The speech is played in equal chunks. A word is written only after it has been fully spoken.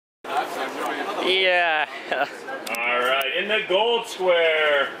Yeah. All right, in the gold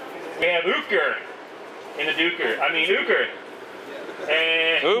square, we have Uker in the Uker.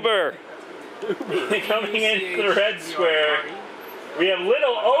 And Uber. coming into the red square, we have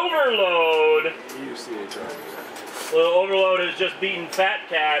Little Overload. Little Overload has just beaten Fat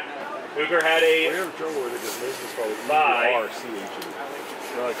Cat. Uker had a bye.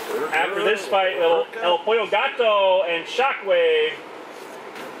 After this fight, El Pollo Gato and Shockwave.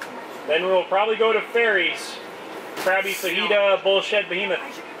 Then we'll probably go to Fairies. Krabby Fajita, Bullshit Behemoth.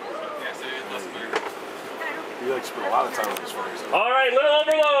 You like spend a lot of time with this Fairies. All right, Little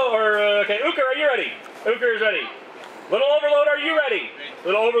Overload. Okay, Uker, are you ready? Uker is ready. Little Overload, are you ready?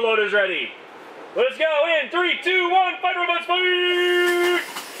 Little Overload is ready. Let's go in 3, 2, 1. Fight robots, fight!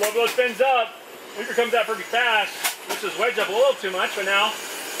 Overload spins up. Uker comes out pretty fast. This is wedged up a little too much, but now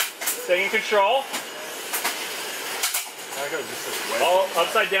staying in control. All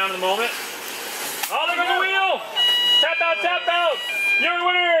upside down in the moment.